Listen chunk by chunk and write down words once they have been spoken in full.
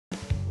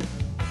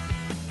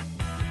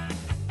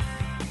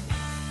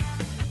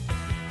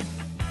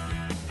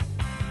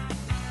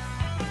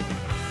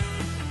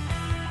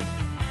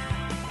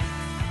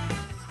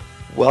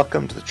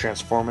Welcome to the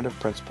Transformative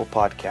Principal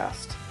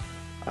podcast.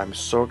 I'm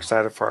so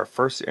excited for our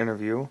first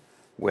interview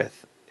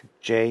with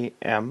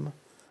JM,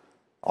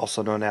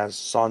 also known as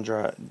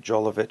Sondra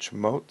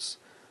Jolovich-Motes.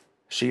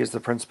 She is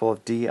the principal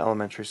of Dee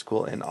Elementary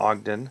School in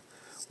Ogden,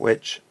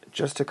 which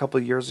just a couple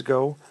of years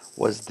ago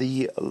was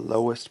the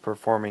lowest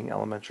performing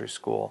elementary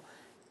school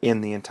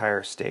in the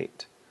entire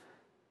state.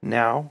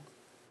 Now,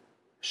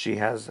 she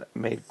has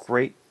made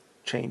great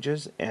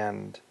changes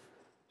and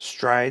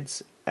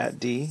strides at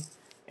Dee,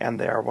 and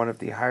they are one of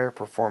the higher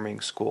performing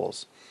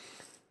schools.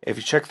 If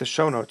you check the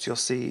show notes, you'll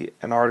see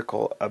an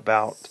article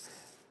about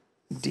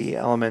Dee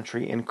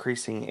Elementary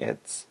increasing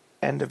its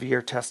end of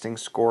year testing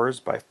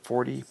scores by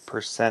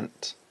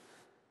 40%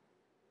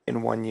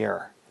 in 1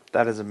 year.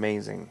 That is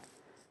amazing.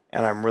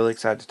 And I'm really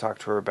excited to talk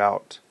to her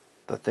about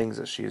the things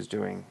that she is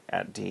doing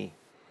at Dee.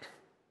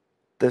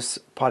 This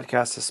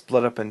podcast is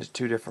split up into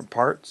two different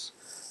parts.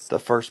 The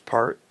first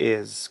part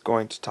is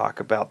going to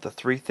talk about the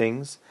three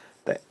things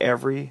that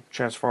every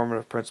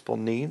transformative principal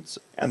needs.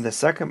 And the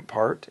second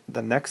part,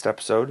 the next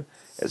episode,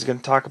 is going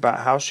to talk about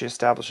how she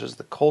establishes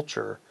the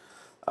culture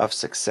of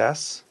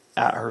success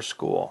at her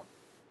school.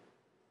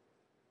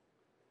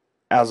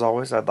 As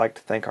always, I'd like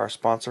to thank our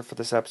sponsor for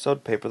this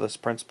episode, Paperless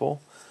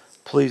Principal.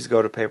 Please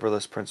go to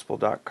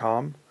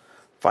paperlessprincipal.com.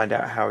 Find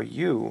out how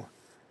you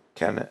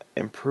can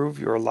improve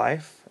your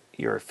life,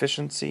 your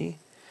efficiency,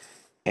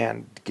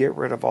 and get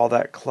rid of all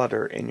that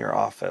clutter in your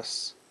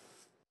office.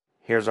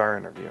 Here's our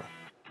interview.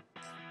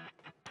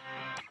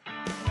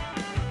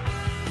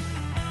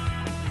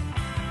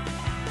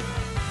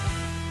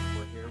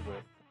 We're here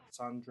with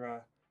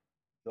Sondra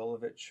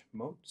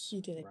Jolovich-Motes.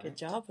 You did a good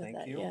job with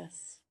that,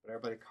 yes. But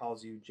everybody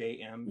calls you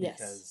JM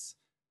because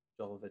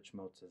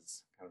Jolovich-Motes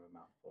is kind of a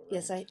mouthful, right?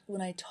 Yes,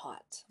 when I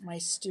taught, my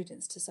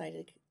students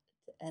decided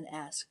and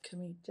asked, can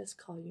we just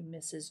call you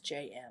Mrs.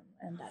 JM?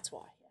 And that's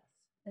why, yes.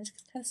 And it's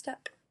kind of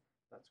stuck.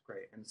 That's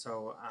great. And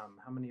so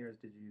how many years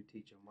did you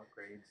teach in what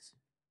grades?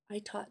 I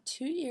taught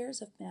 2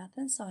 years of math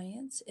and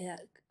science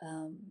at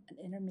an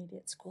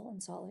intermediate school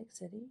in Salt Lake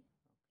City,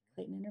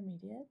 Clayton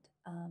Intermediate,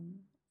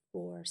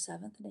 for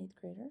 7th and 8th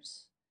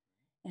graders.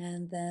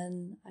 And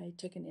then I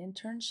took an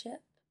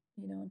internship,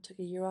 and took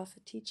a year off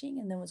of teaching,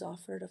 and then was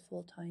offered a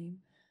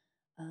full-time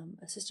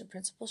assistant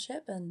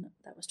principalship, and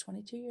that was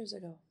 22 years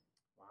ago.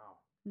 Wow.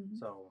 Mm-hmm.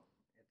 So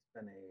it's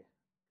been a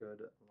good,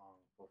 long,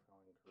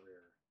 fulfilling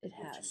career. It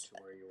has.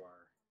 To where you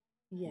are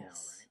yes. now,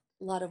 right?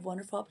 A lot of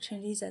wonderful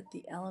opportunities at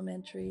the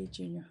elementary,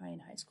 junior high,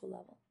 and high school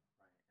level.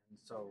 Right. And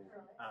so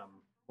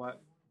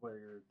what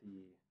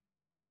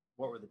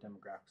were the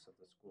demographics of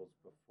the schools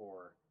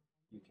before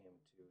you came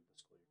to the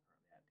school you're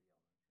currently at,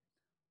 Dee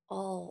Elementary?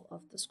 All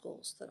of the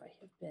schools that I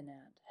have been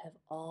at have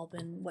all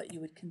been what you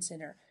would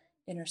consider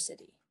inner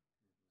city.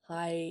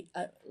 High,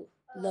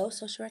 low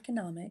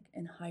socioeconomic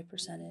and high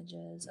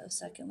percentages of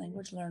second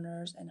language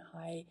learners and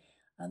high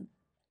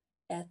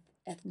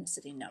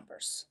ethnicity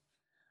numbers.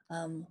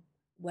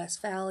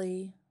 West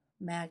Valley,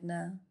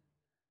 Magna,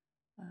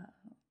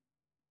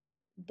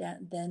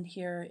 then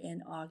here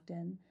in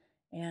Ogden,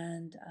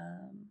 and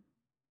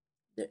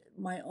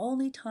my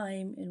only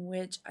time in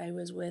which I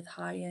was with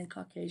high-end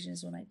Caucasians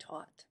is when I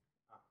taught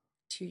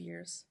 2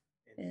 years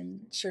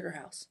in Sugar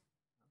House.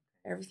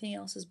 Okay. Everything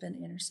else has been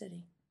inner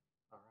city.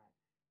 All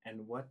right.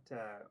 And what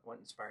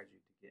inspired you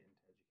to get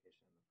into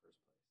education in the first place?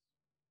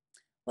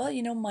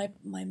 Well,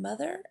 my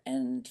mother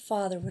and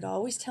father would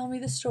always tell me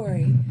the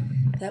story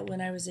that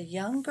when I was a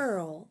young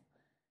girl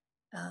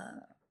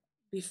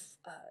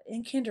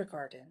in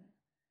kindergarten,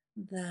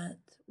 that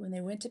when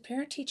they went to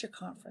parent-teacher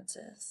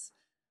conferences,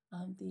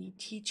 the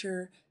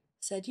teacher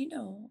said,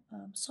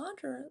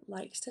 Sondra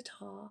likes to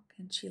talk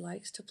and she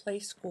likes to play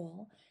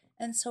school.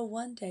 And so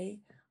one day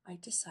I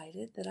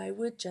decided that I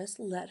would just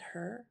let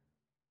her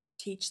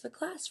teach the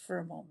class for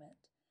a moment.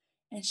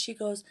 And she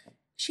goes,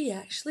 she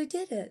actually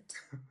did it.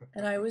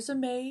 And I was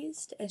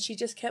amazed, and she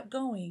just kept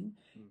going.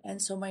 Mm-hmm.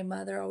 And so my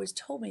mother always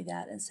told me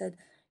that and said,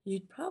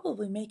 you'd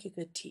probably make a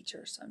good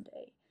teacher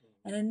someday.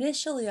 Mm-hmm. And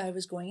initially I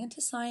was going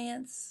into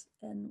science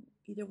and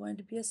either wanted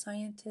to be a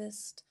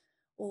scientist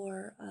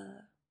or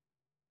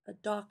a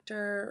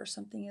doctor or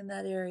something in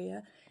that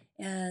area.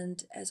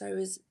 And as I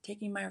was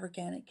taking my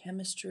organic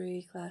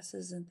chemistry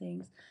classes and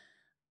things,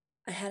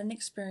 I had an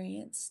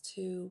experience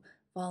to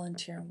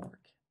volunteer and work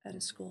at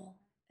a school,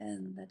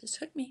 and that just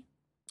hooked me.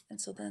 And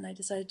so then I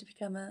decided to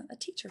become a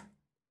teacher.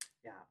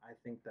 Yeah, I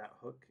think that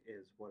hook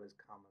is what is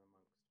common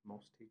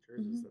amongst most teachers,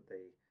 mm-hmm. is that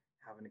they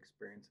have an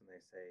experience and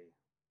they say,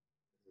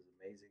 this is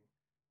amazing,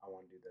 I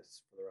want to do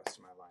this for the rest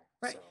of my life.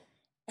 Right. So.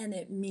 And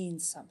it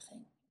means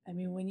something. I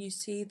mean, when you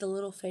see the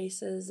little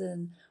faces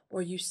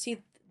or you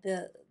see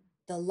the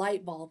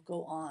light bulb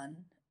go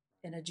on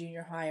in a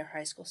junior high or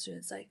high school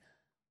student, it's like,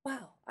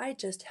 wow, I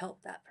just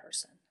helped that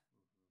person.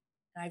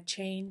 And I've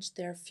changed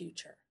their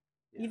future,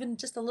 even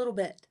just a little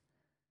bit.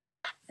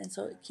 And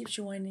so it keeps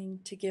you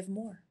wanting to give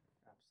more.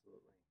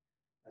 Absolutely.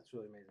 That's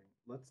really amazing.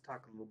 Let's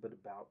talk a little bit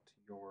about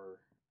your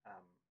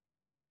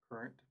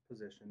current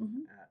position,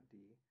 mm-hmm. at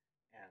Dee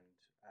and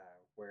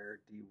where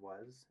Dee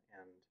was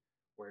and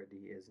where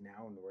Dee is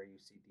now and where you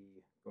see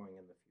Dee going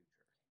in the future.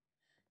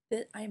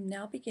 That I'm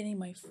now beginning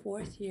my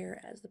 4th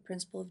year as the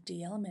principal of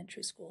Dee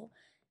Elementary School.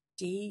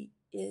 Dee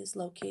is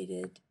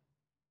located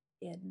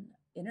in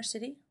inner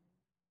city,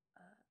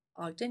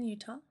 Ogden,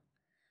 Utah.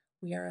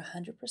 We are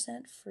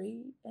 100%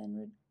 free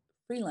and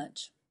free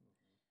lunch.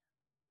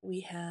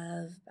 We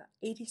have about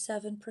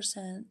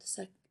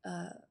 87%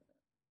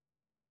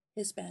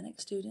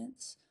 Hispanic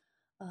students,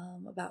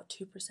 about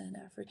 2%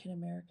 African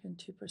American,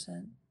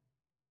 2%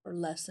 or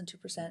less than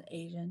 2%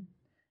 Asian,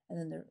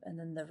 and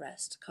then the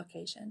rest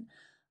Caucasian.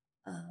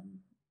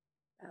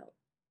 About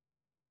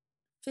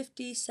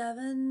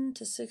 57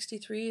 to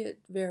 63, it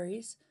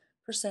varies,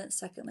 percent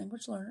second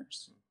language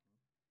learners.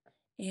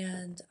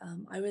 And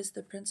I was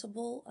the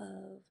principal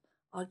of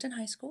Ogden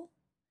High School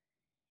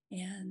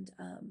and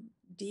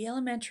Dee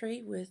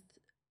Elementary, with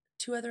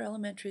 2 other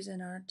elementaries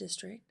in our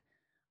district.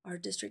 Our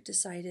district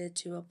decided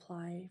to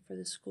apply for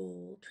the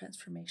school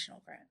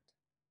transformational grant,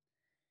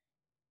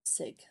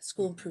 SIG,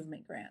 school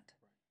improvement grant.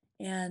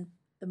 And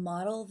the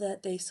model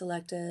that they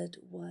selected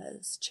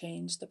was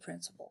change the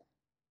principal.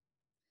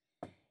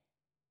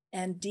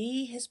 And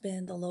Dee has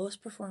been the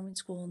lowest performing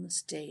school in the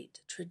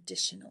state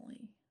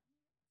traditionally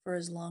for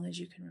as long as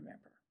you can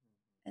remember.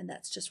 And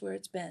that's just where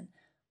it's been.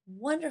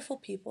 Wonderful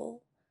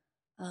people.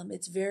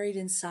 It's varied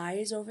in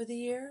size over the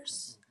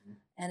years,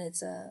 and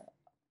it's a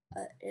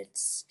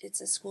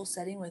school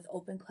setting with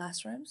open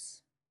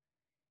classrooms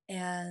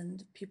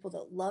and people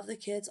that love the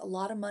kids. A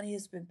lot of money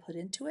has been put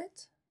into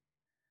it,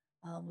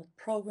 with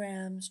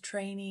programs,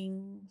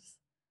 trainings,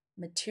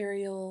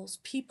 materials,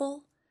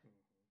 people,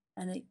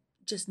 and it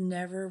just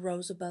never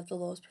rose above the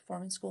lowest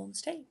performing school in the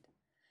state.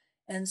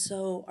 And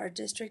so our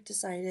district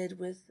decided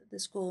with the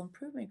school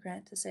improvement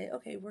grant to say,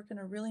 okay, we're going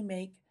to really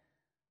make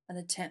an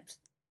attempt,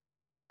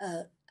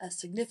 a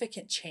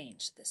significant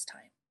change this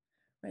time.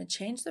 We're going to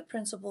change the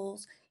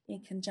principals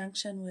in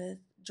conjunction with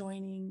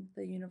joining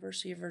the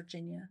University of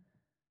Virginia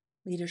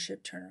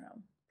Leadership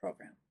Turnaround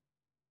Program.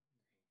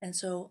 And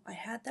so I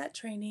had that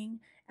training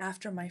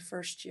after my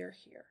first year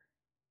here.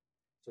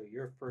 So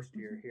your first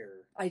year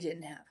here? I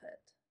didn't have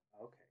it.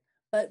 Okay.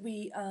 But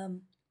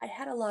I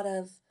had a lot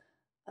of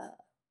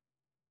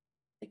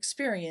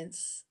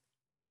experience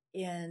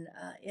in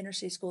inner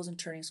city schools and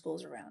turning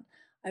schools around.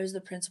 I was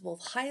the principal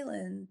of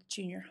Highland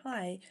Junior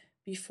High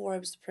before I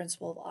was the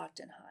principal of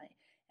Ogden High.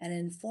 And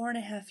in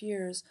 4.5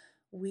 years,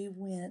 we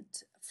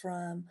went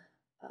from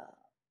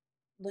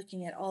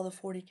looking at all the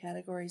 40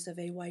 categories of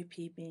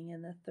AYP being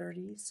in the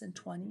 30s and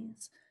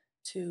 20s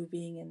to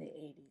being in the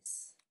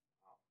 80s.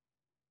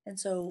 And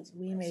so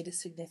we made a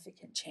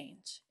significant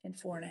change in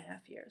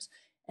 4.5 years.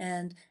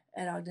 And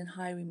at Ogden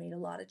High, we made a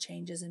lot of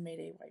changes and made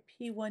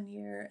AYP 1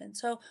 year. And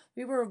so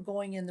we were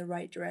going in the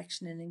right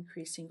direction and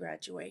increasing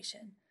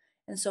graduation.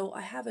 And so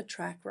I have a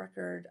track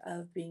record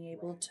of being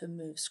able to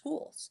move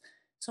schools.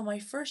 So my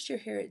first year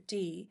here at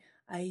Dee,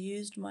 I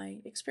used my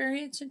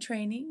experience and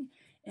training,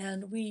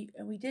 and we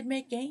did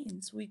make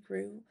gains. We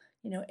grew,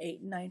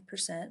 8 and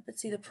 9%. But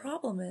see, the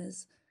problem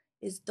is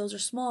those are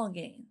small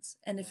gains.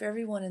 And if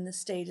everyone in the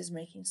state is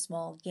making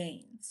small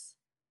gains,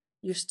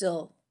 you're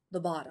still the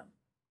bottom.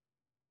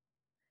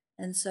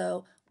 And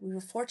so we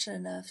were fortunate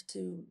enough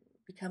to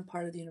become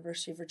part of the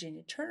University of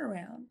Virginia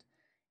turnaround.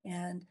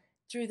 And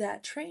through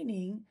that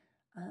training,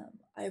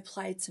 I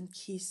applied some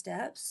key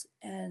steps.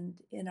 And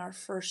in our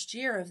first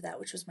year of that,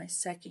 which was my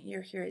second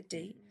year here at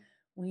Dee,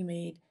 we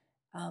made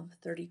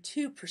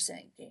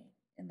 32% gain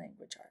in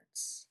language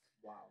arts.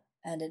 Wow.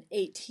 And an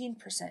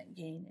 18%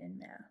 gain in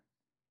math.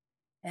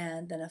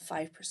 And then a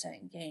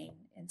 5% gain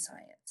in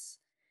science.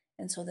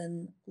 And so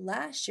then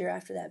last year,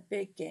 after that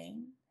big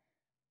gain,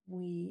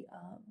 we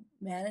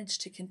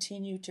managed to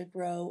continue to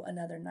grow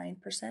another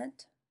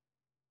 9%,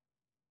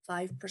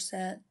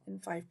 5%,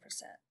 and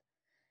 5%.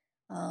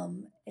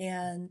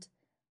 And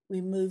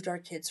we moved our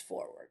kids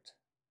forward.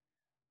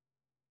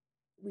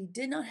 We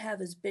did not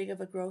have as big of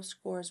a growth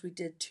score as we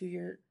did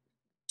 2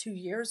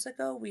 years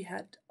ago. We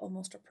had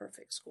almost a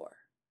perfect score.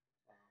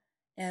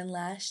 And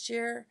last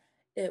year,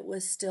 it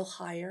was still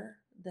higher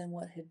than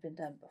what had been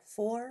done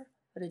before,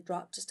 but it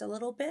dropped just a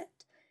little bit.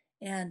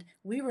 And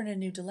we were in a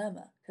new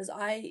dilemma because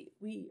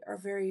we are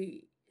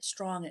very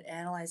strong at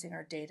analyzing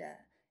our data,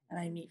 and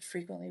I meet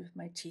frequently with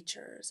my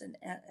teachers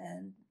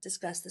and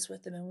discuss this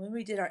with them. And when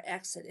we did our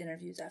exit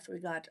interviews after we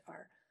got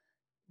our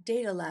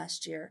data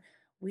last year,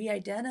 we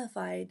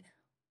identified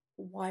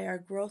why our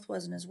growth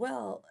wasn't as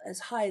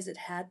high as it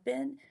had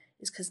been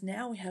is because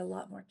now we had a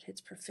lot more kids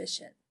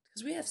proficient,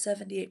 because we have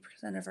 78%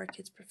 of our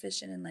kids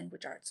proficient in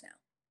language arts now.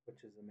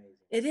 Which is amazing.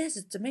 It is.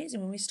 It's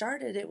amazing. When we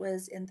started, it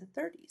was in the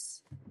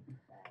 30s.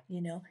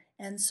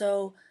 And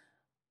so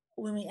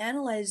when we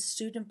analyzed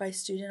student by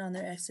student on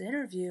their exit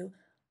interview,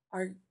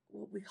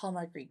 what we call them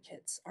our green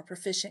kids, our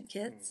proficient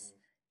kids,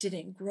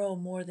 didn't grow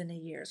more than a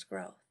year's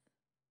growth.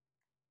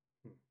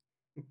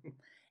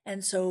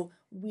 And so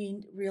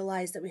we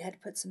realized that we had to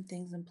put some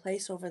things in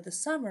place over the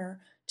summer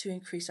to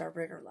increase our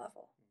rigor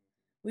level.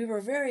 We were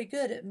very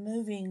good at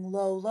moving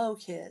low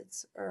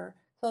kids or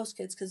close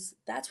kids because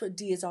that's what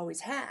Dee has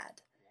always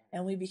had.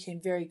 and we became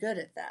very good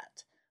at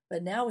that.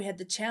 But now we had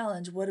the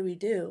challenge, what do we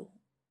do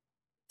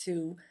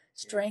to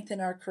strengthen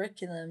our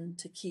curriculum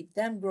to keep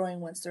them growing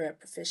once they're at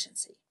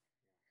proficiency?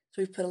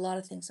 So we've put a lot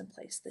of things in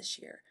place this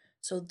year.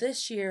 So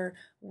this year,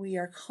 we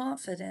are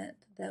confident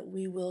that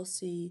we will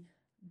see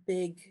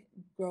big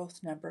growth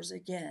numbers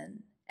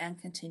again and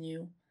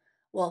continue.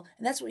 Well,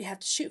 and that's what we have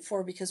to shoot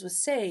for, because with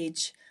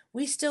SAGE,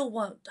 we still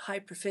want high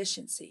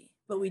proficiency,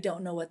 but we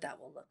don't know what that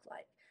will look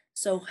like.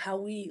 So how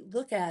we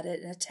look at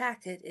it and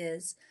attack it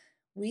is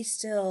we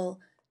still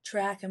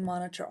track and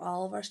monitor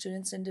all of our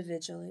students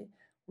individually.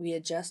 We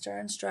adjust our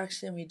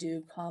instruction, we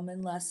do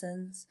common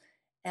lessons,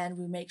 and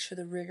we make sure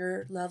the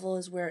rigor level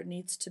is where it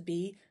needs to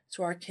be,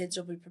 so our kids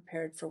will be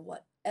prepared for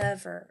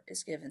whatever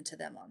is given to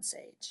them on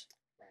SAGE.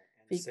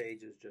 And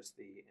SAGE is just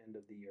the end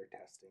of the year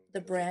testing.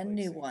 The brand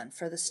new one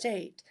for the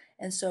state.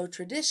 And so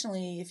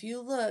traditionally, if you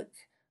look,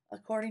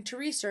 according to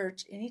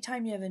research,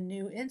 anytime you have a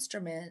new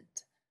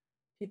instrument,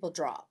 people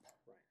drop.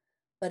 Right.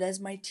 But as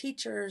my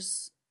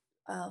teachers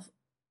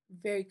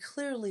very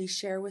clearly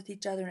share with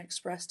each other and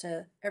express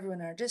to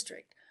everyone in our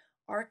district,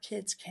 our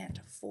kids can't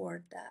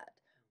afford that.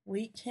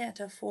 We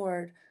can't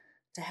afford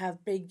to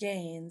have big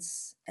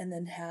gains and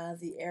then have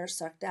the air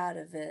sucked out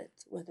of it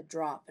with a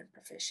drop in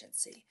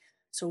proficiency.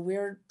 So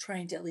we're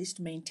trying to at least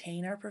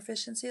maintain our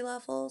proficiency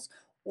levels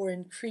or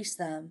increase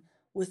them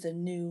with a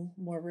new,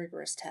 more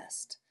rigorous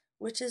test,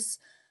 which is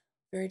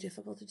very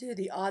difficult to do.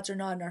 The odds are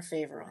not in our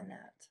favor on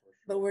that.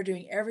 But we're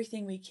doing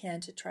everything we can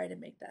to try to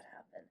make that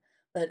happen.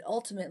 But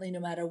ultimately, no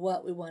matter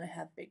what, we want to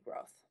have big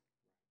growth.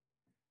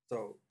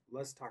 So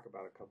let's talk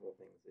about a couple of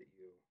things that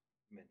you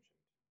mentioned.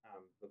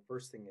 The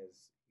first thing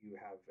is you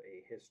have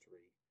a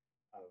history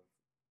of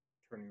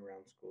turning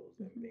around schools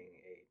and being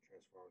a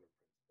transformative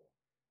principal.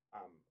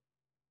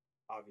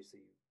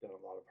 Obviously, you've done a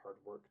lot of hard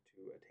work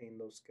to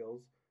attain those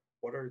skills.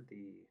 What are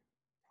the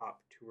top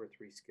 2 or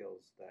 3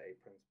 skills that a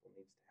principal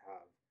needs to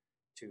have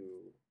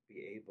to be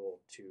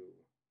able to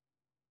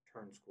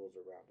turn schools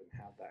around and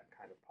have that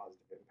kind of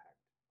positive impact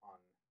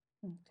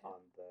on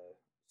the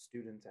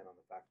students and on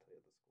the faculty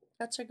of the school?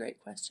 That's a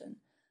great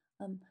question.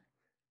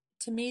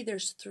 To me,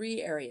 there's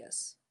 3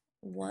 areas.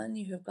 One,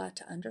 you have got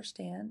to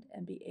understand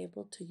and be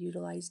able to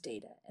utilize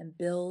data and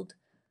build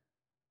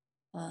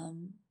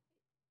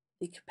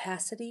the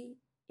capacity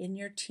in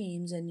your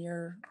teams and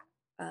your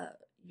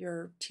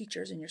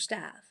teachers and your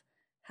staff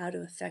how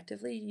to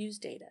effectively use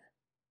data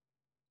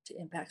to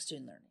impact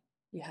student learning.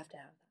 You have to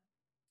have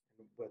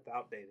that.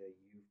 Without data,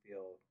 you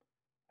feel,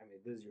 I mean,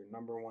 this is your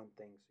number one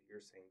thing, so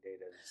you're saying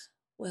data is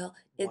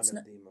it's one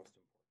of the most important.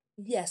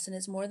 Yes, and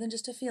it's more than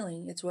just a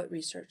feeling. It's what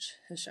research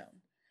has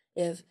shown.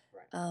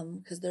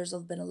 Because there's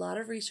been a lot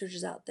of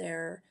researchers out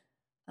there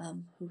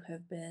who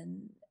have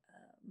been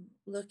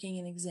looking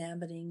and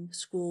examining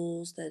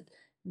schools that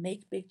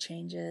make big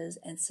changes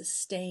and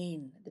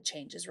sustain the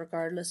changes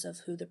regardless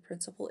of who the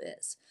principal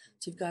is.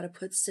 So you've got to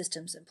put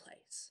systems in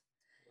place.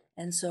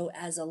 And so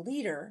as a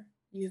leader,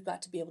 you've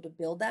got to be able to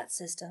build that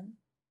system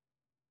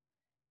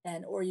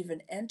or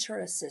even enter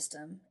a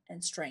system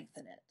and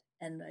strengthen it.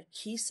 And a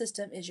key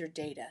system is your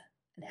data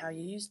and how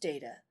you use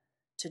data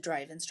to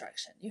drive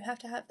instruction. You have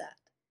to have that.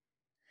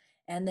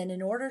 And then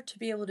in order to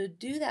be able to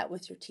do that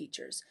with your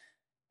teachers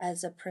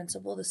as a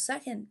principal, the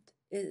second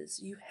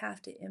is you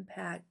have to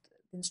impact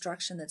the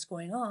instruction that's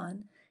going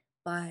on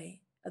by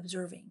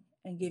observing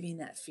and giving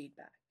that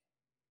feedback.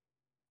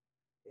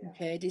 Yeah.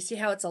 Okay, do you see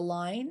how it's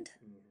aligned?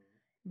 Mm-hmm.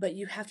 But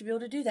you have to be able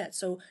to do that.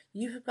 So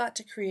you have got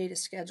to create a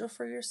schedule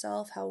for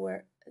yourself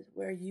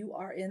where you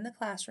are in the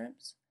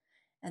classrooms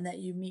and that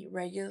you meet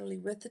regularly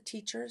with the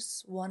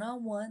teachers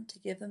one-on-one to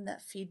give them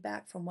that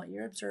feedback from what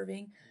you're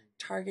observing,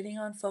 targeting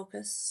on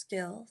focus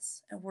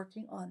skills and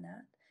working on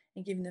that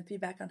and giving them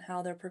feedback on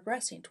how they're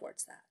progressing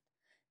towards that.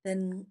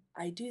 Then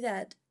I do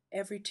that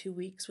every 2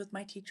 weeks with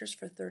my teachers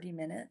for 30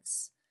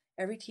 minutes.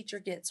 Every teacher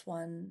gets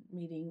one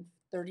meeting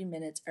 30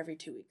 minutes every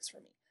 2 weeks for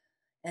me.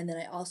 And then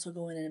I also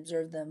go in and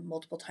observe them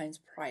multiple times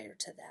prior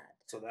to that.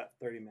 So that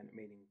 30-minute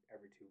meeting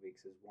every 2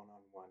 weeks is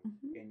one-on-one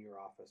in your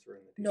office or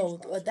in the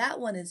teacher's classroom? No, that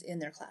one is in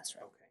their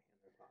classroom. Okay,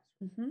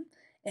 in their classroom.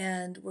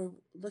 And we're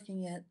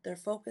looking at their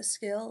focus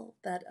skill,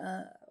 that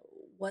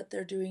what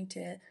they're doing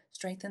to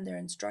strengthen their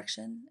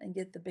instruction and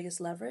get the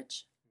biggest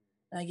leverage.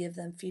 And I give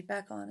them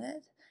feedback on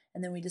it.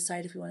 And then we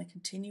decide if we want to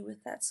continue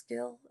with that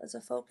skill as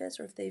a focus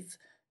or if they've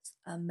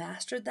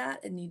mastered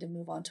that and need to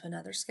move on to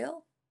another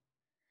skill.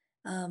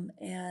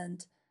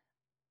 And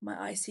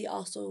my IC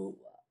also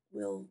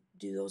will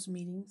do those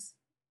meetings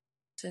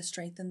to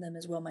strengthen them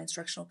as well, my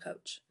instructional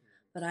coach.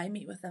 But I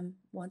meet with them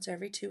once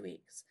every 2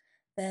 weeks.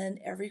 Then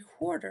every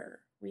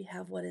quarter, we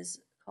have what is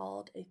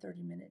called a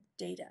 30-minute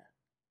data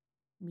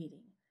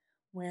meeting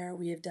where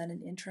we have done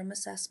an interim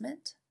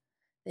assessment.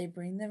 They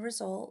bring the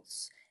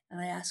results,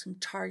 and I ask them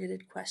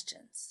targeted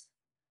questions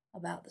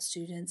about the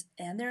students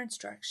and their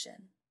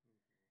instruction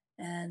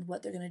and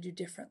what they're going to do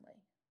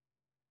differently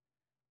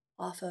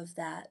off of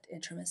that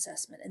interim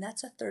assessment. And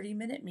that's a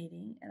 30-minute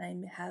meeting, and I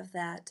have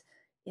that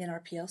in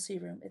our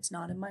PLC room. It's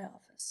not in my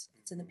office.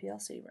 It's in the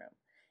PLC room.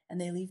 And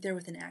they leave there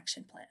with an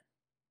action plan.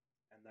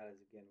 And that is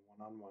again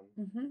one-on-one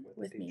with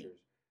the with me. teachers.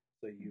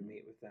 So you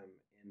meet with them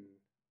in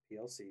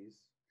PLCs.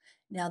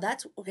 Now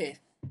that's okay.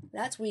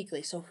 That's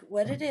weekly. So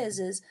what it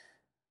is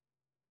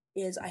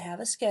I have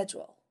a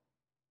schedule.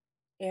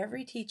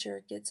 Every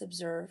teacher gets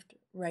observed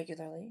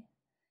regularly,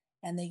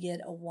 and they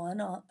get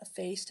a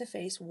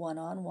face-to-face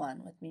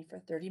one-on-one with me for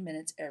 30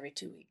 minutes every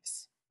 2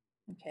 weeks.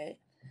 Okay.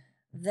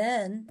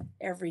 Then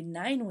every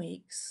 9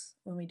 weeks,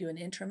 when we do an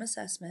interim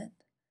assessment,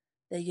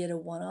 they get a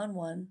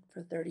one-on-one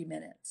for 30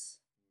 minutes.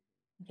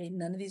 Okay,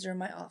 none of these are in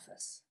my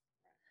office.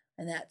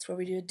 And that's where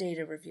we do a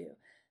data review.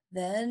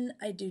 Then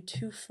I do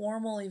 2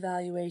 formal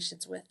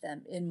evaluations with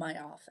them in my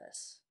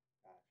office.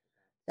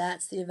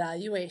 That's the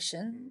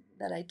evaluation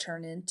that I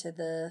turn into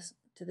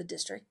the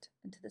district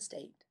and to the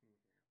state,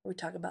 where we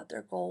talk about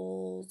their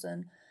goals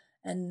and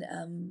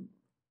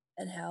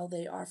how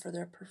they are for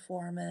their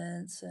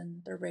performance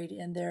and their rating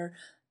and their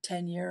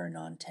tenure or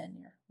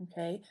non-tenure.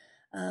 Okay.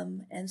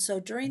 And so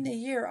during the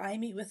year, I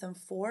meet with them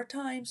 4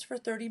 times for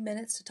 30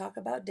 minutes to talk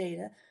about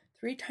data,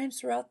 3 times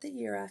throughout the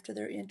year after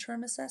their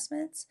interim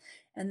assessments,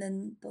 and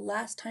then the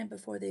last time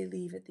before they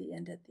leave at the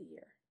end of the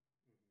year.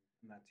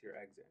 And that's your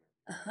exit.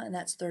 And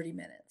that's 30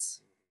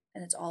 minutes.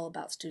 And it's all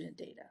about student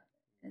data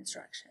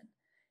instruction.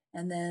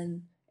 And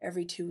then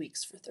every 2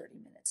 weeks for 30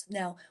 minutes.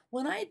 Now,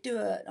 when I do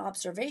an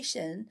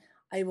observation,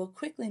 I will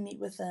quickly meet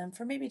with them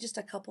for maybe just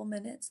a couple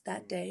minutes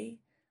that day.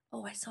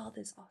 Oh, I saw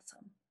this,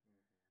 awesome.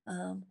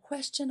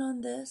 Question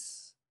on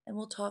this, and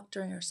we'll talk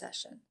during our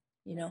session,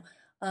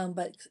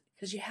 but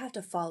because you have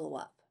to follow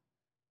up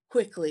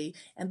quickly.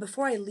 And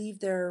before I leave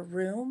their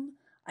room,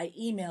 I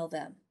email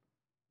them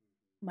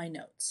my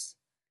notes.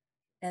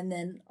 And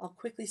then I'll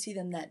quickly see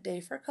them that day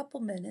for a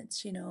couple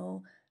minutes,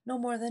 no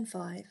more than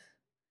 5,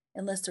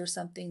 unless there was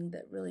something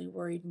that really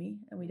worried me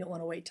and we don't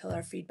want to wait till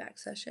our feedback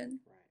session,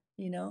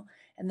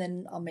 and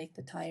then I'll make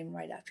the time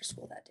right after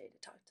school that day to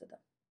talk to them.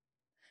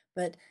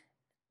 But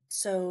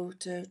so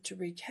to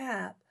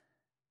recap,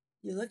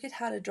 you look at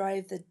how to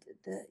drive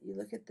you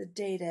look at the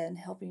data and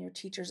helping your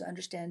teachers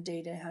understand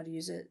data and how to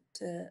use it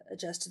to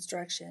adjust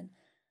instruction.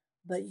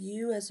 But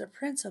you as a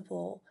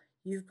principal,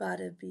 you've got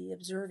to be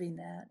observing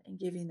that and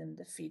giving them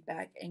the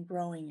feedback and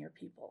growing your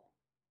people.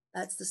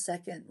 That's the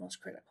second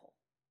most critical.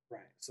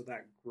 Right. So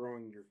that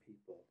growing your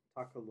people,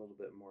 talk a little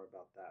bit more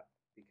about that,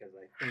 because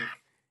I think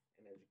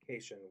in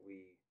education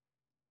we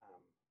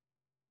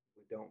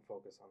don't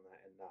focus on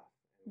that enough,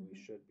 and we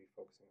should be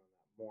focusing on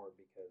that more,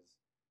 because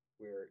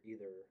we're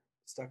either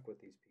stuck with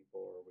these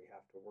people or we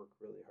have to work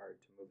really hard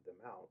to move them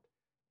out.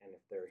 And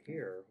if they're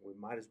here, we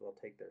might as well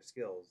take their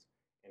skills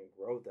and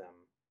grow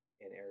them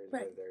in areas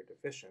where they're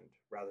deficient,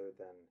 rather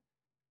than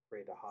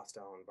create a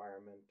hostile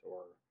environment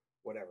or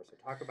whatever. So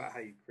talk about how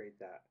you create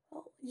that.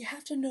 Well, you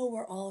have to know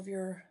where all of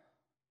your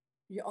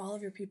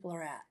people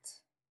are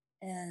at,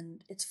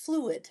 and it's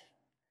fluid.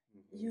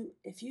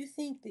 If you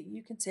think that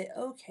you can say,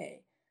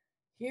 okay,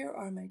 here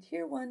are my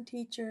tier 1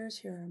 teachers,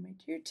 here are my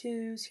tier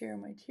 2s, here are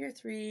my tier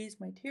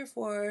 3s, my tier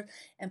 4,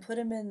 and put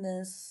them in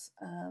this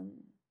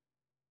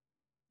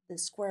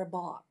square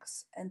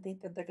box and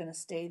think that they're going to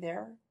stay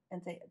there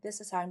and think,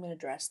 this is how I'm going to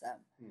address them.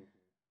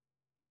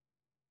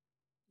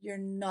 You're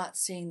not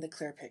seeing the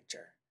clear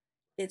picture.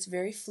 It's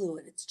very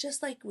fluid. It's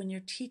just like when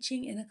you're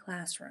teaching in a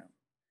classroom.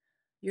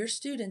 Your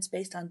students,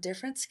 based on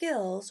different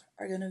skills,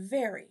 are going to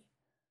vary.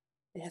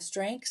 They have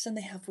strengths and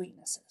they have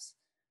weaknesses.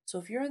 So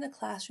if you're in the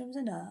classrooms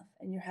enough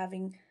and you're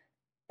having,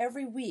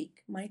 every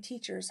week, my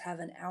teachers have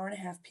an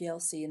hour-and-a-half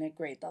PLC in a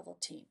grade level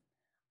team.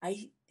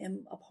 I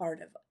am a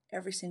part of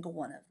every single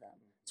one of them.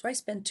 So I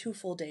spend 2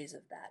 full days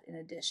of that in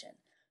addition.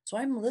 So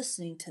I'm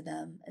listening to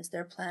them as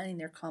they're planning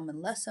their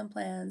common lesson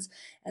plans,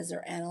 as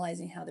they're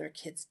analyzing how their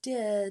kids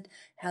did,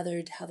 how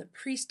the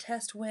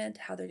pre-test went,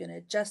 how they're going to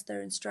adjust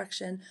their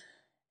instruction,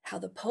 how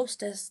the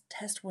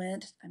post-test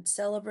went. I'm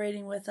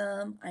celebrating with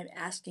them. I'm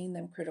asking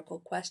them critical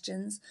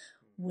questions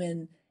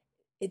when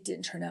it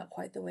didn't turn out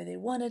quite the way they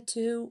wanted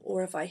to,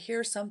 or if I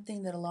hear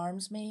something that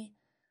alarms me,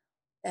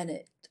 and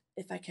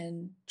if I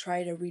can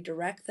try to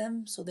redirect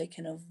them so they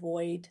can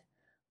avoid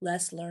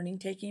less learning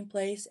taking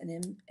place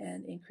and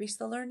increase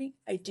the learning,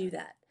 I do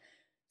that.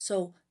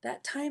 So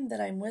that time that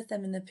I'm with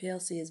them in the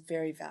PLC is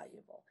very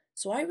valuable.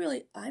 So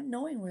I'm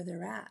knowing where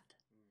they're at.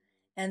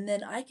 And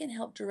then I can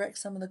help direct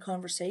some of the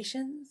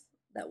conversations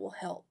that will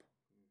help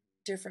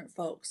different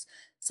folks.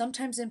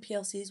 Sometimes in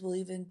PLCs, we'll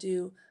even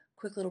do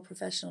quick little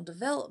professional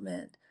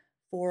development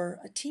for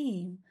a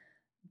team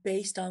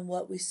based on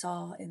what we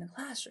saw in the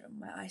classroom,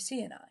 my IC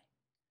and I.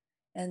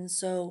 And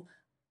so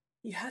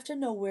you have to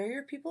know where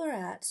your people are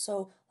at.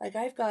 So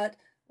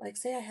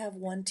say I have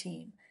one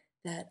team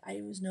that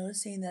I was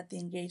noticing that the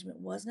engagement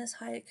wasn't as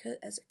high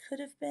as it could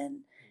have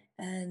been.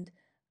 And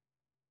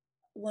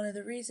one of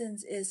the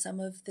reasons is some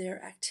of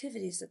their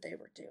activities that they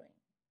were doing.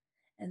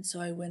 And so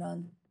I went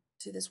on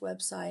to this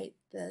website,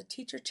 the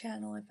teacher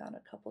channel. I found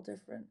a couple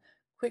different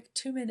quick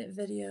 2-minute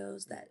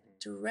videos that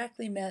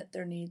directly met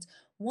their needs.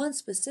 One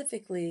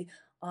specifically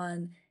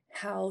on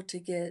how to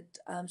get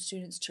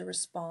students to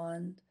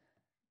respond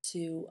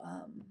to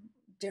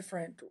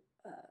different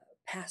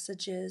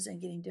passages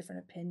and getting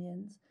different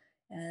opinions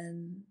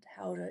and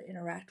how to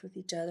interact with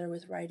each other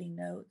with writing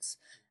notes,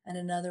 and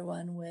another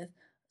one with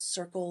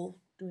circle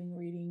doing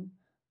reading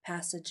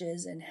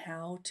passages and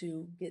how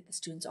to get the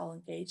students all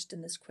engaged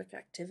in this quick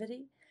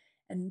activity.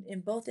 And in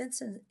both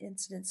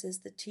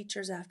incidences, the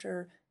teachers,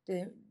 after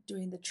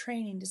doing the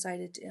training,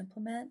 decided to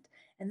implement,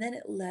 and then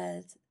it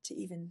led to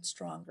even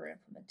stronger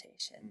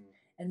implementation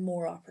and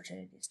more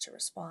opportunities to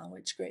respond,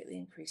 which greatly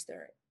increased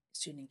their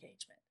student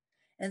engagement.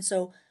 And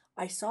so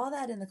I saw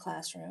that in the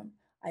classroom.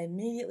 I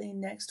immediately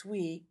next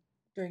week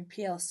during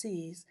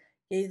PLCs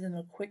gave them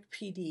a quick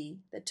PD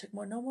that took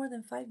no more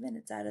than 5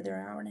 minutes out of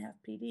their hour and a half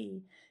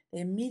PD. They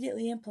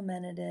immediately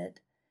implemented it,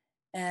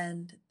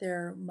 and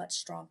they're much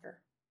stronger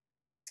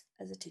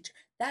as a teacher.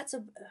 That's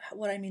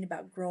what I mean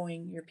about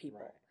growing your people.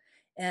 Right.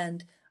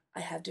 And I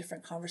have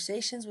different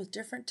conversations with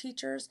different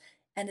teachers,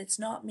 and it's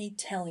not me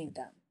telling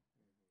them.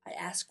 I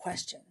ask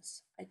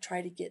questions. I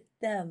try to get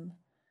them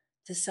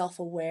to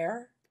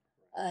self-aware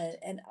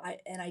and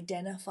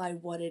identify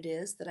what it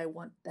is that I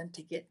want them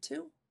to get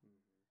to,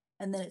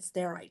 and then it's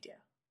their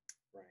idea.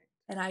 Right.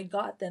 And I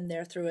got them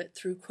there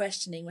through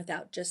questioning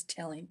without just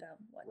telling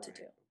them what to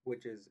do.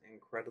 Which is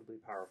incredibly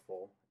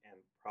powerful and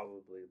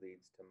probably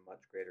leads to much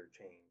greater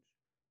change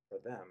for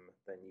them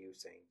than you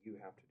saying, you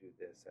have to do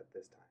this at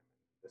this time,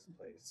 in this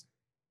place,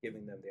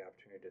 giving them the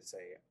opportunity to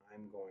say,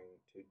 I'm going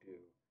to do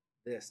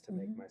this to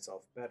make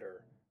myself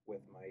better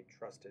with my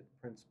trusted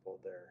principal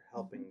there,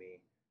 helping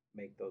me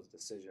make those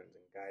decisions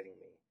and guiding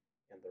me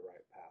in the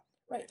right path.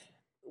 Right.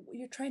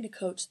 You're trying to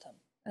coach them.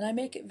 And I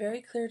make it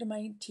very clear to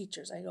my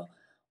teachers. I go,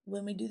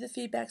 when we do the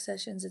feedback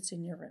sessions, it's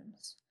in your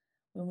rooms.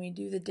 When we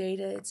do the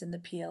data, it's in the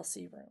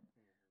PLC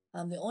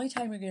room. The only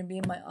time you're going to be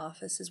in my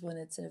office is when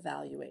it's an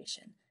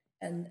evaluation.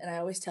 And I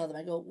always tell them,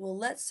 I go, well,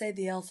 let's say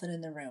the elephant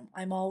in the room.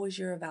 I'm always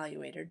your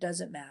evaluator.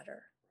 Doesn't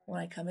matter. When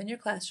I come in your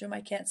classroom,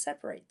 I can't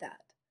separate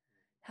that.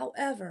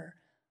 However,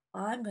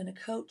 I'm going to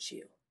coach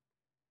you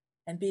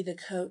and be the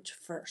coach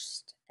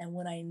first. And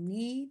when I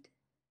need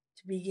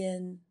to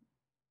begin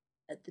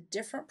at the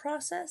different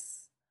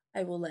process,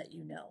 I will let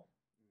you know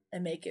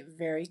and make it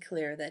very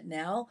clear that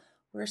now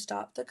we're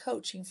stopped the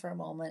coaching for a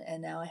moment,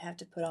 and now I have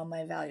to put on my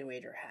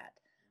evaluator hat.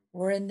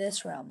 We're in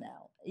this realm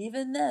now.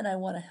 Even then, I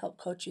want to help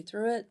coach you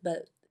through it,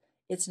 but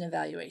it's an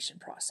evaluation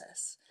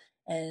process,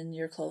 and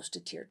you're close to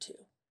tier 2,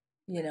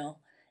 you know.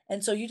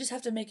 And so you just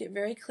have to make it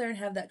very clear and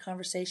have that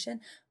conversation.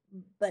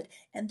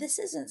 And this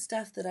isn't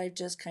stuff that I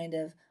just kind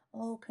of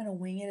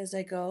wing it as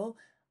I go.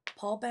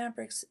 Paul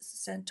Bambrick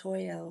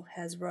Santoyo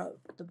has wrote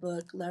the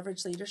book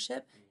Leverage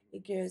Leadership.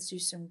 It gives you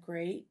some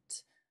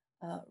great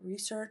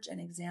research and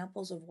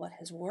examples of what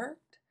has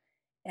worked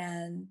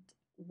and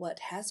what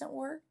hasn't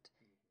worked.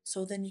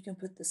 So then you can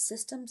put the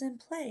systems in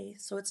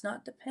place so it's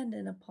not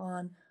dependent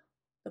upon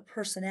the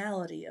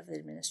personality of the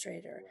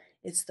administrator.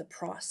 It's the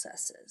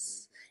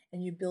processes.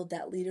 And you build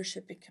that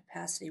leadership and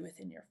capacity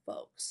within your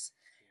folks.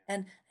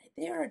 And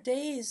there are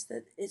days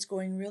that it's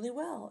going really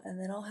well, and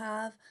then I'll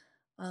have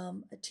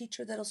a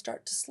teacher that'll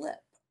start to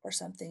slip or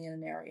something in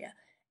an area.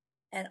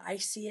 And I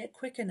see it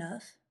quick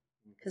enough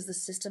because the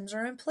systems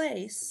are in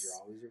place.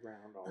 You're always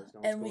around, always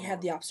know and we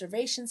have the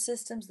observation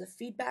systems, the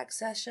feedback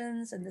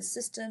sessions, and the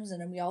systems, and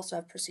then we also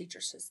have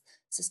procedure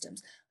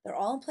systems. They're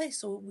all in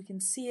place so we can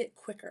see it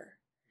quicker.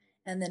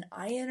 And then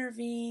I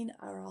intervene,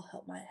 or I'll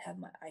have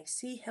my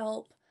IC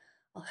help.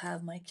 I'll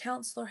have my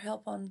counselor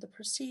help on the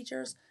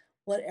procedures,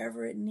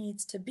 whatever it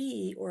needs to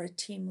be, or a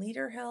team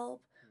leader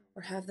help,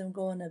 or have them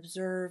go and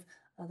observe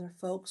other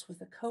folks with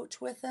a coach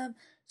with them,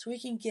 so we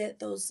can get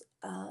those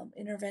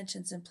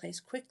interventions in place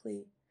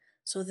quickly,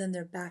 so then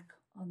they're back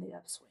on the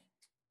upswing.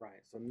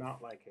 Right. So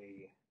not like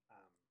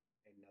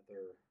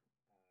another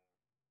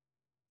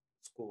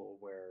school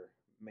where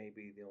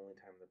maybe the only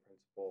time the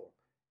principal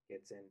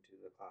gets into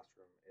the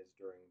classroom is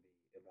during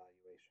the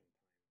evaluation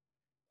time.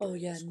 Oh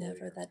yeah,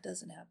 never. Year. That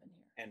doesn't happen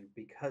here. And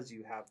because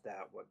you have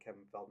that, what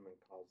Kevin Feldman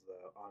calls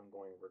the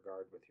ongoing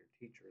regard with your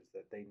teachers,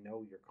 that they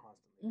know you're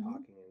constantly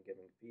talking and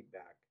giving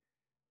feedback,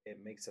 it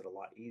makes it a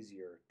lot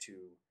easier to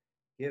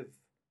give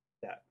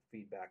that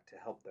feedback to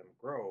help them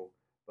grow.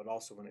 But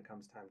also when it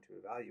comes time to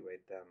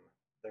evaluate them,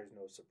 there's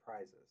no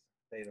surprises.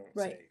 They don't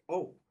say,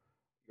 oh,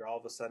 you're all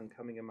of a sudden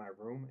coming in my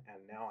room and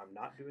now I'm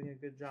not doing a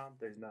good job.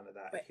 There's none of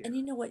that here. And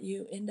you know what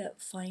you end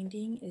up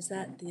finding is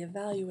that the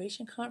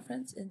evaluation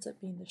conference ends up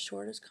being the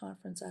shortest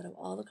conference out of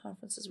all the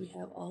conferences we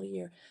have all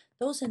year.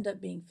 Those end up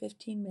being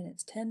 15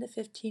 minutes, 10 to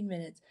 15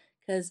 minutes,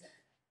 because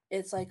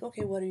it's like,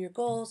 okay, what are your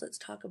goals? Let's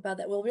talk about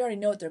that. Well, we already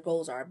know what their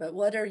goals are, but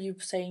what are you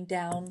putting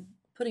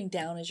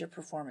down as your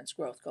performance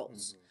growth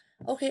goals?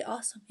 Okay,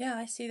 awesome. Yeah,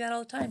 I see that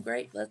all the time.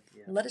 Great.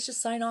 Let us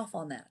just sign off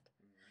on that.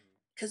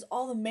 Because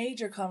all the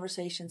major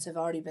conversations have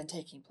already been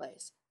taking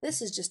place.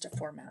 This is just a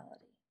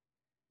formality.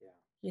 Yeah.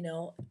 You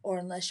know, or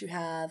unless you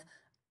have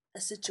a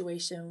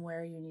situation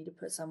where you need to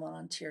put someone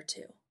on tier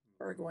 2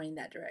 or going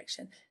that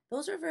direction.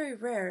 Those are very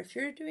rare. If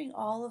you're doing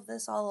all of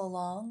this all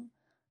along,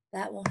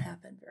 that won't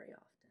happen very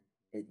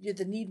often.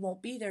 The need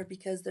won't be there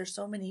because there's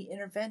so many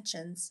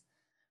interventions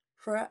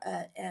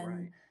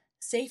and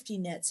safety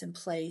nets in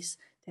place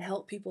to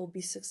help people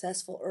be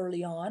successful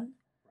early on,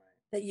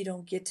 that you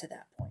don't get to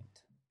that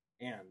point.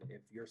 And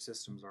if your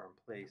systems are in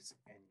place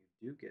and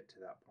you do get to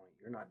that point,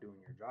 you're not doing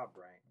your job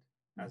right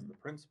as the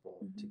principal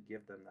to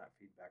give them that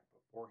feedback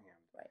beforehand.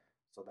 Right.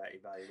 So that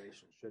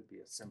evaluation should be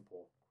a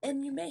simple.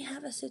 And you may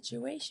have a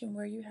situation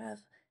where you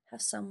have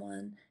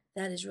someone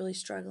that is really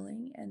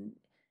struggling, and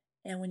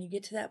when you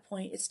get to that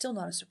point, it's still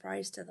not a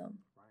surprise to them.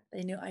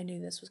 Right. I knew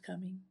this was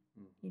coming,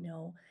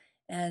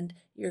 and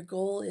your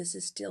goal is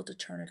still to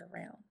turn it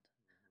around.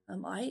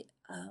 I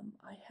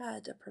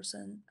had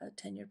a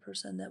tenured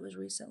person that was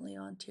recently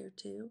on tier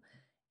 2,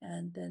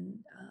 and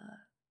then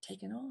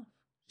taken off.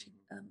 She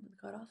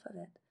got off of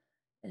it,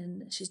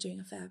 and she's doing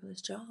a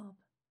fabulous job,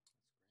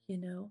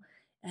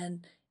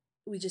 and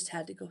we just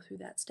had to go through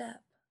that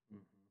step,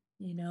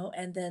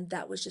 and then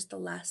that was just the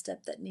last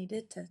step that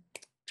needed to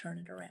turn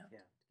it around. Yeah,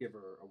 give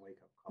her a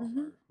wake-up call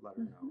or let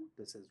her know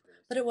this is really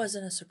But it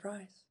wasn't a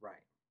surprise.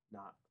 Right.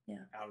 Not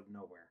out of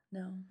nowhere.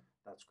 No.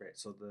 That's great.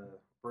 So the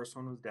first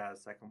one was data,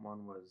 second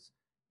one was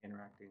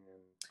interacting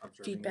and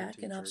observing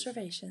feedback and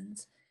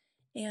observations.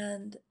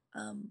 And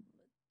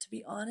to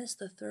be honest,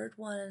 the third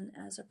one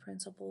as a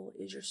principal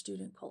is your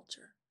student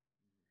culture,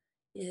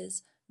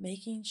 is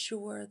making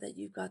sure that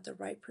you've got the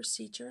right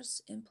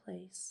procedures in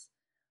place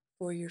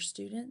for your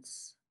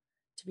students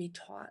to be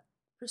taught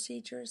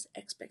procedures,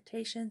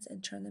 expectations,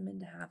 and turn them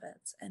into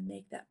habits and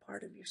make that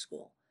part of your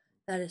school.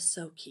 That is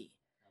so key.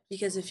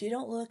 Because if you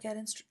don't look at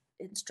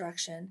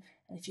instruction,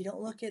 and if you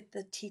don't look at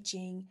the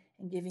teaching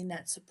and giving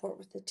that support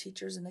with the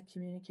teachers and the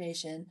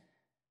communication,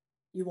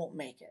 you won't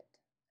make it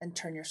and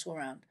turn your school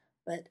around.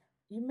 But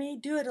you may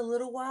do it a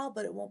little while,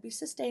 but it won't be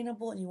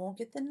sustainable, and you won't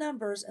get the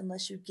numbers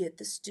unless you get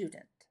the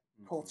student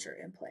culture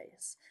in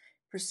place,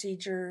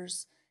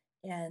 procedures,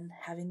 and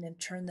having them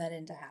turn that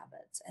into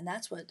habits. And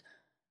that's what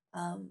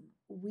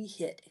we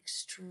hit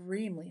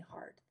extremely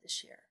hard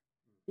this year,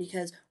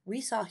 because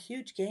we saw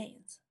huge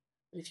gains.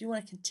 But if you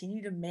want to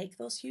continue to make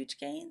those huge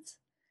gains,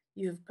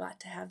 you've got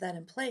to have that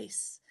in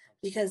place.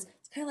 Because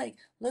it's kind of like,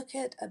 look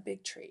at a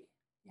big tree.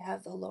 You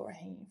have the lower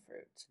hanging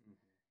fruit.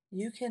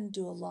 You can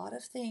do a lot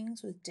of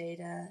things with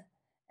data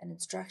and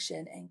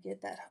instruction and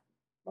get that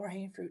lower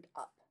hanging fruit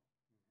up.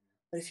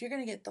 But if you're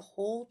going to get the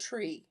whole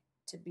tree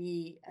to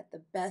be at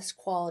the best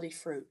quality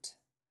fruit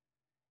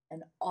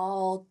and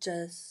all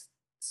just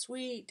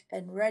sweet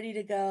and ready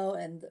to go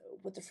and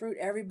with the fruit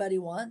everybody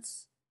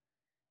wants,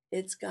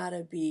 it's got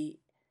to be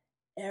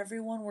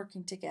everyone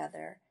working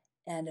together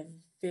and a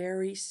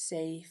very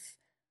safe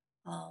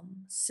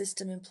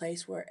system in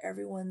place where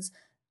everyone's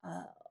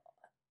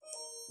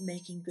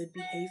making good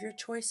behavior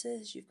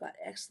choices. You've got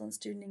excellent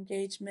student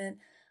engagement,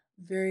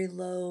 very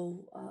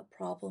low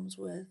problems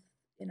with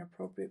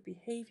inappropriate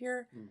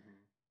behavior.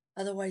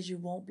 Otherwise, you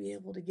won't be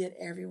able to get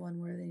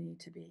everyone where they need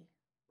to be.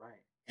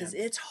 Right. Because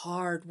it's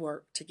hard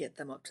work to get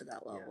them up to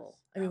that level.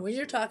 Yes, I mean, when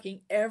you're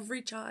talking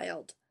every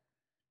child,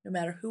 no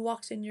matter who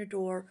walks in your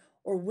door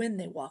or when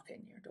they walk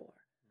in your door,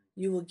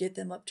 you will get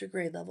them up to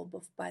grade level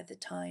by the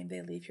time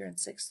they leave here in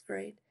 6th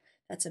grade.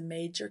 That's a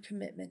major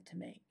commitment to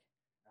make.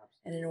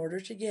 Absolutely. And in order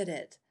to get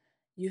it,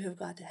 you have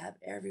got to have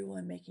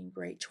everyone making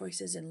great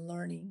choices and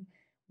learning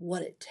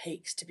what it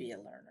takes to be a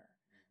learner,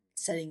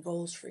 setting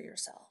goals for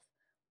yourself,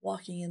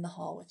 walking in the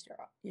hall with your,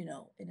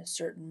 in a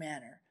certain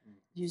manner,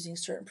 using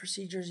certain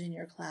procedures in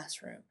your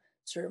classroom,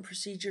 certain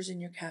procedures in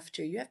your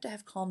cafeteria. You have to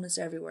have calmness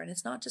everywhere, and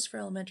it's not just for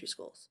elementary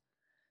schools.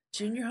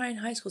 Junior high and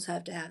high schools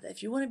have to have that.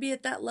 If you want to be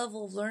at that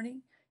level of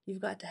learning,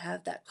 you've got to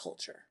have that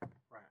culture.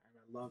 Right, and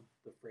I love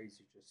the phrase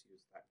you just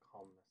used, that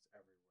calmness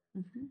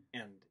everywhere.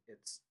 And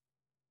it's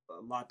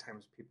a lot of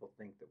times people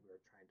think that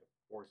we're trying to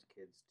force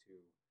kids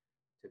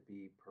to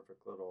be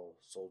perfect little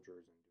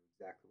soldiers and do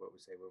exactly what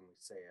we say when we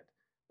say it.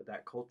 But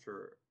that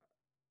culture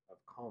of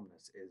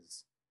calmness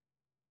is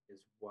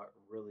what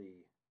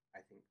really, I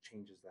think,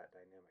 changes that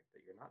dynamic,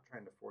 that you're not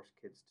trying to force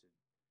kids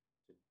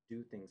to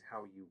do things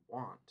how you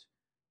want.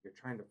 You're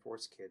trying to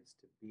force kids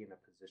to be in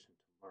a position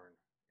to learn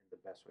in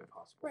the best way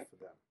possible for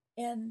them.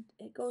 And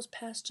it goes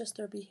past just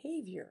their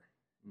behavior.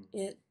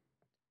 It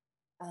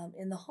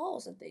in the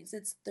halls and things,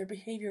 it's their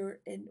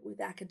behavior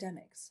with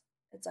academics.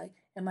 It's like,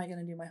 am I going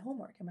to do my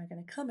homework? Am I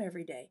going to come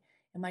every day?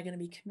 Am I going to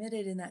be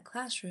committed in that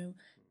classroom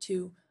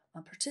to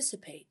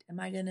participate? Am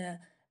I going to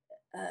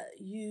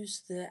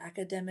use the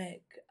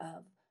academic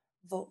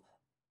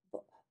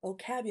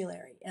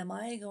vocabulary? Am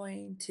I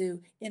going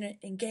to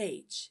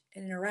engage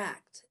and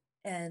interact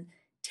and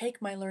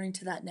take my learning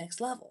to that next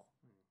level?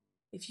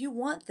 If you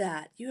want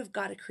that, you have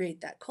got to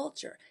create that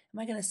culture. Am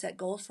I going to set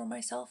goals for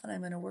myself and I'm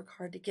going to work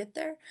hard to get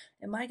there?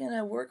 Am I going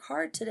to work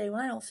hard today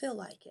when I don't feel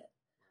like it?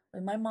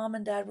 When my mom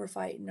and dad were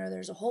fighting, or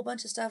there's a whole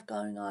bunch of stuff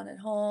going on at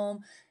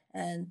home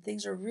and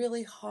things are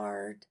really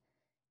hard,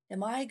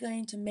 am I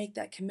going to make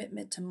that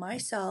commitment to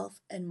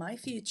myself and my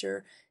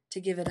future to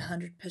give it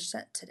 100%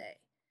 today?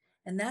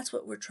 And that's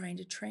what we're trying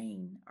to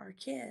train our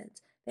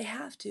kids. They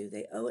have to.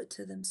 They owe it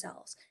to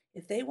themselves.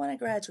 If they want to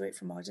graduate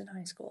from Ogden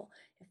High School,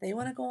 if they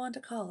want to go on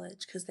to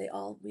college, because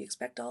we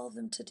expect all of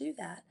them to do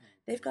that,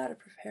 they've got to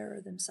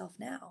prepare themselves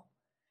now.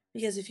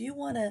 Because if you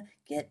want to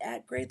get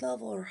at grade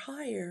level or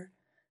higher,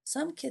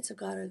 some kids have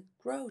got to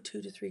grow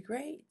 2 to 3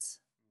 grades.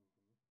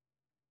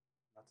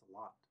 That's a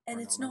lot. And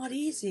it's not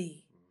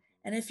easy.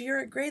 And if you're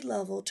at grade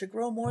level, to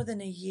grow more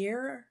than a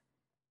year,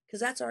 because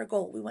that's our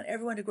goal. We want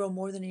everyone to grow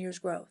more than a year's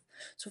growth.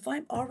 So if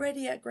I'm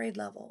already at grade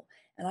level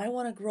and I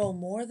want to grow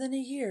more than a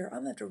year,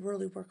 I'm going to have to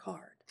really work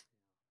hard.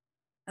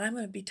 And I'm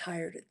going to be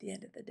tired at the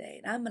end of the day.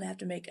 And I'm going to have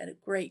to make a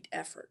great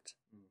effort,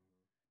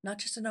 not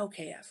just an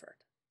okay effort.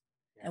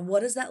 Yeah. And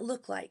what does that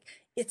look like?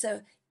 It's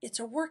a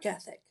work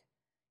ethic.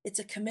 It's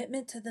a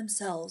commitment to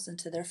themselves and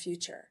to their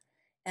future.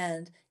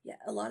 And yeah,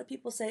 a lot of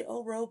people say,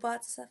 oh,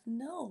 robots and stuff.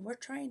 No, we're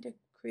trying to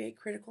create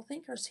critical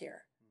thinkers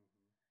here.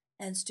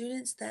 And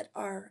students that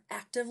are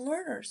active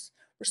learners,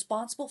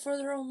 responsible for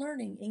their own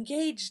learning,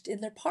 engaged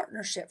in their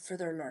partnership for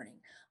their learning.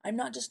 I'm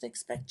not just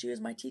expect you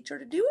as my teacher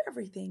to do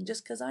everything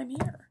just because I'm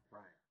here.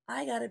 Right.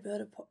 I got to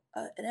put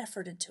an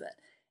effort into it.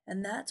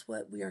 And that's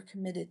what we are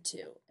committed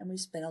to. And we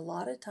spend a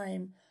lot of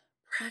time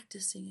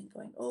practicing and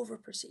going over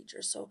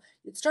procedures. So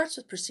it starts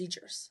with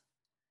procedures.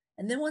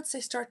 And then once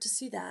they start to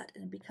see that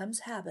and it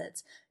becomes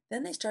habits,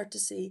 then they start to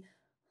see,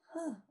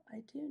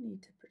 I do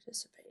need to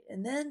participate.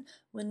 And then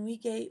when we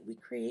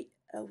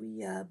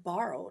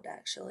borrowed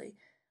actually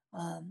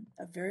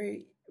a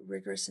very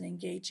rigorous and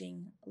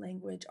engaging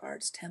language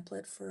arts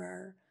template for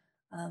our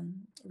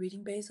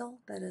reading basal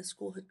that a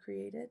school had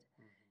created.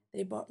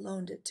 They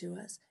loaned it to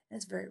us, and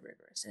it's very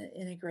rigorous, and it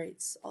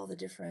integrates all the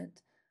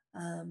different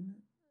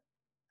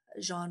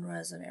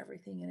genres and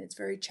everything, and it's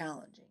very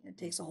challenging. It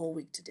takes a whole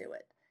week to do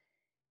it.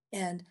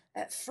 And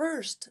at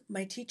first,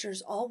 my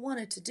teachers all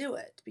wanted to do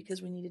it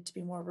because we needed to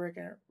be more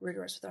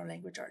rigorous with our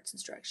language arts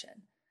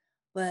instruction.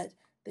 But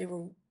they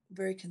were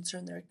very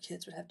concerned their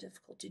kids would have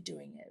difficulty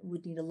doing it,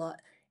 would need a lot.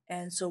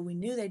 And so we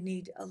knew they'd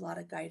need a lot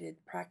of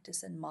guided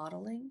practice and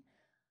modeling,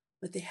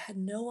 but they had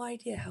no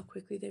idea how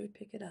quickly they would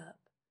pick it up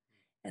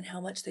and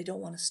how much they don't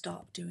want to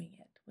stop doing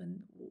it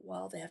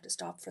while they have to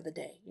stop for the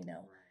day.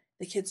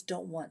 The kids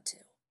don't want to.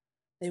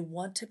 They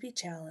want to be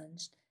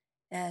challenged,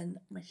 and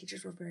my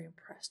teachers were very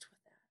impressed with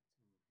that.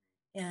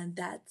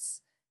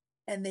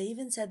 And they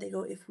even said,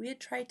 if we had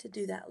tried to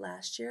do that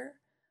last year,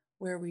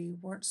 where we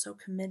weren't so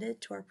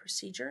committed to our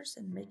procedures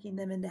and making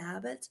them into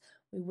habits,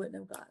 we wouldn't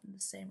have gotten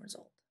the same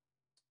result.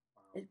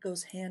 Wow. It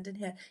goes hand in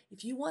hand.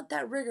 If you want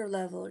that rigor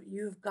level,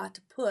 you've got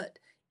to put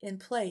in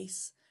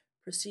place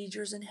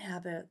procedures and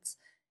habits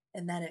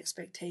and that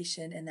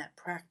expectation and that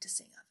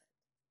practicing of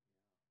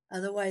it.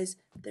 Otherwise,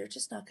 they're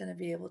just not going to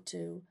be able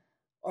to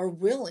or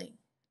willing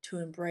to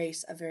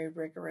embrace a very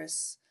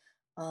rigorous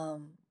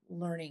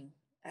learning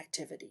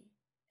activity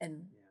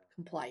and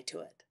comply to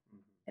it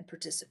and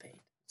participate.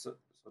 So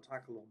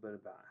talk a little bit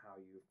about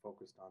how you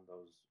focused on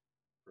those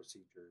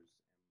procedures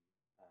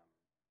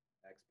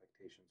and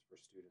expectations for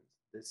students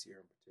this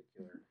year in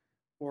particular.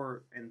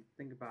 And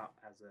think about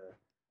as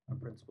a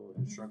principal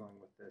who's struggling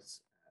with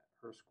this at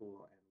her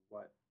school and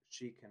what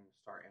she can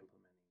start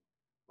implementing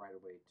right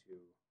away to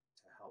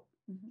help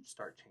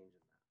start changing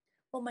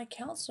that. Well, my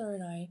counselor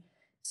and I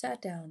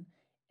sat down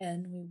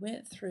and we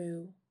went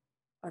through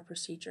our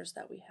procedures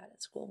that we had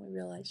at school, and we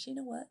realized, you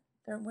know what,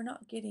 we're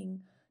not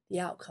getting the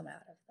outcome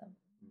out of them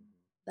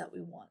that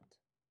we want.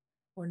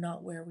 We're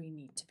not where we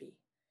need to be.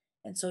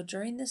 And so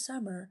during the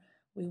summer,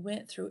 we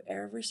went through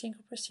every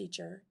single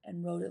procedure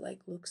and wrote it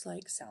like, looks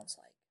like, sounds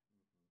like.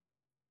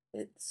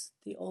 It's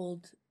the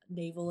old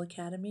Naval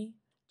Academy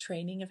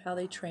training of how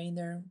they train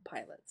their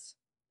pilots.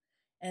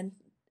 And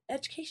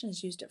education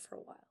has used it for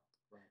a while.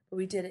 But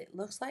we did it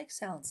looks like,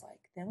 sounds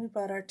like. Then we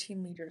brought our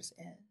team leaders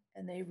in,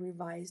 and they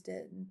revised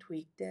it and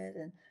tweaked it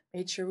and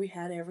made sure we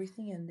had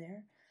everything in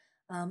there.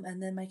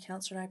 And then my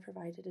counselor and I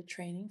provided a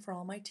training for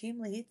all my team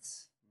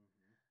leads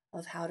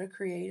of how to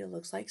create a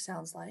looks like,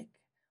 sounds like.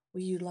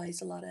 We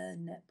utilized a lot of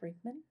Annette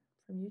Brinkman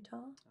from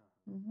Utah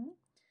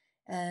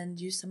and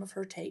used some of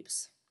her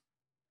tapes.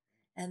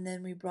 And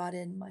then we brought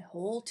in my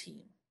whole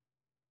team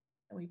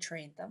and we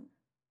trained them.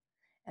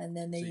 And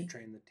then So you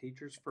trained the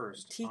teachers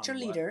first. Teacher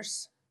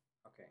leaders.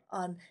 Okay.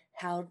 On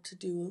how to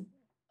do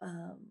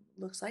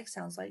looks like,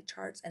 sounds like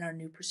charts and our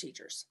new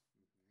procedures.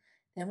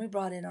 Then we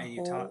brought in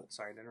you taught,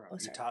 sorry to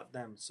interrupt, you taught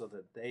them so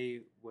that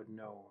they would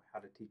know how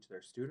to teach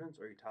their students,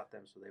 or you taught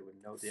them so they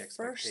would know the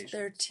expectations?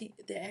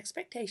 First, the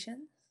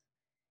expectations,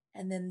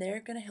 and then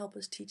they're going to help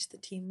us teach the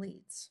team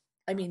leads.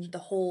 The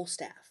whole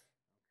staff.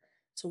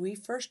 So we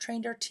first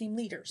trained our team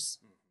leaders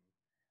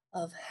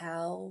of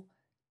how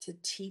to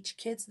teach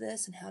kids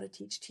this and how to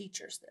teach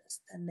teachers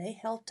this. And they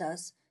helped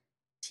us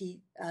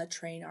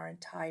train our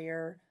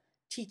entire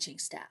teaching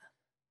staff,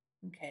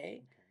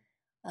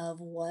 of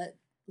what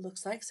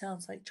looks like,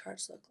 sounds like,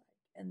 charts look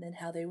like, and then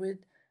how they would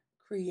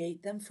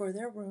create them for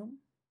their room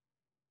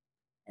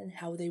and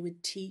how they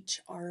would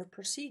teach our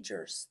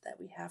procedures that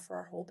we have for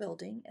our whole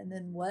building, and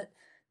then what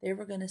they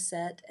were going to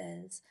set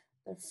as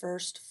the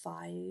first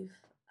 5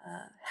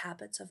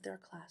 habits of their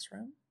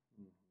classroom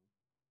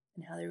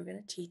and how they were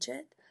going to teach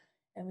it.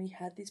 And we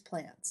had these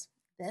plans.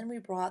 Then we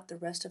brought the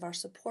rest of our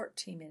support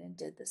team in and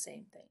did the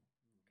same thing.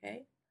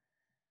 Okay.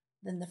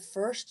 Then the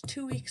first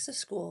 2 weeks of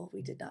school,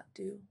 we did not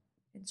do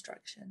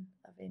instruction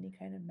of any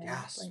kind of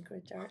math,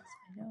 language arts.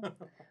 I know.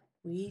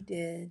 We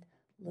did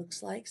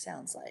looks like,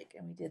 sounds like,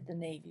 and we did the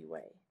Navy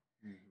way.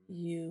 Mm-hmm.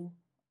 You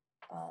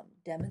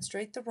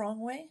demonstrate the wrong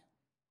way,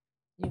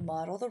 you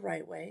model the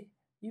right way,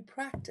 you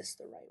practice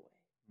the right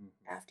way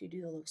after you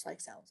do the looks like,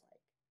 sounds like.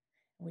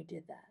 And we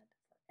did that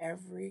for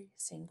every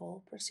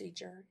single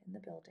procedure in the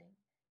building,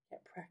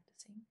 kept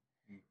practicing.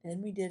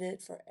 Then we did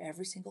it for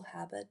every single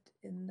habit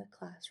in the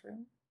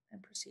classroom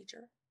and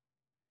procedure.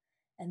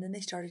 And then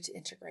they started to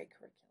integrate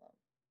curriculum.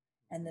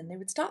 And then they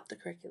would stop the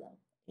curriculum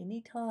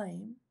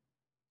anytime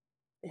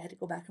they had to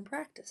go back and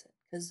practice it.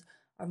 Because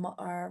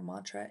our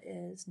mantra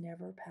is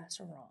never pass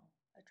or wrong.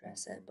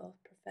 Address it both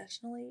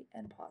professionally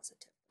and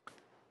positively.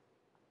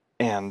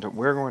 And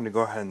we're going to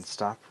go ahead and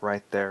stop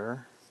right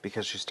there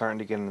because she's starting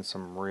to get into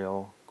some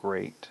real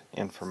great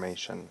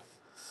information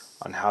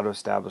on how to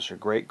establish a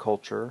great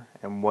culture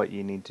and what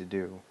you need to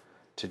do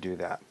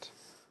that.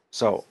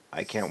 So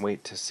I can't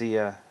wait to see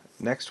you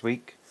next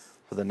week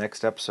for the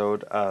next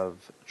episode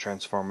of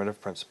Transformative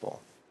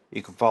Principal.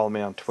 You can follow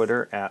me on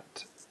Twitter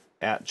at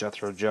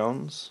Jethro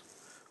Jones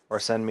or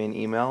send me an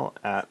email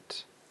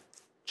at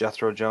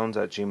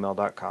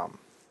jethrojones@gmail.com.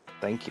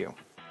 Thank you.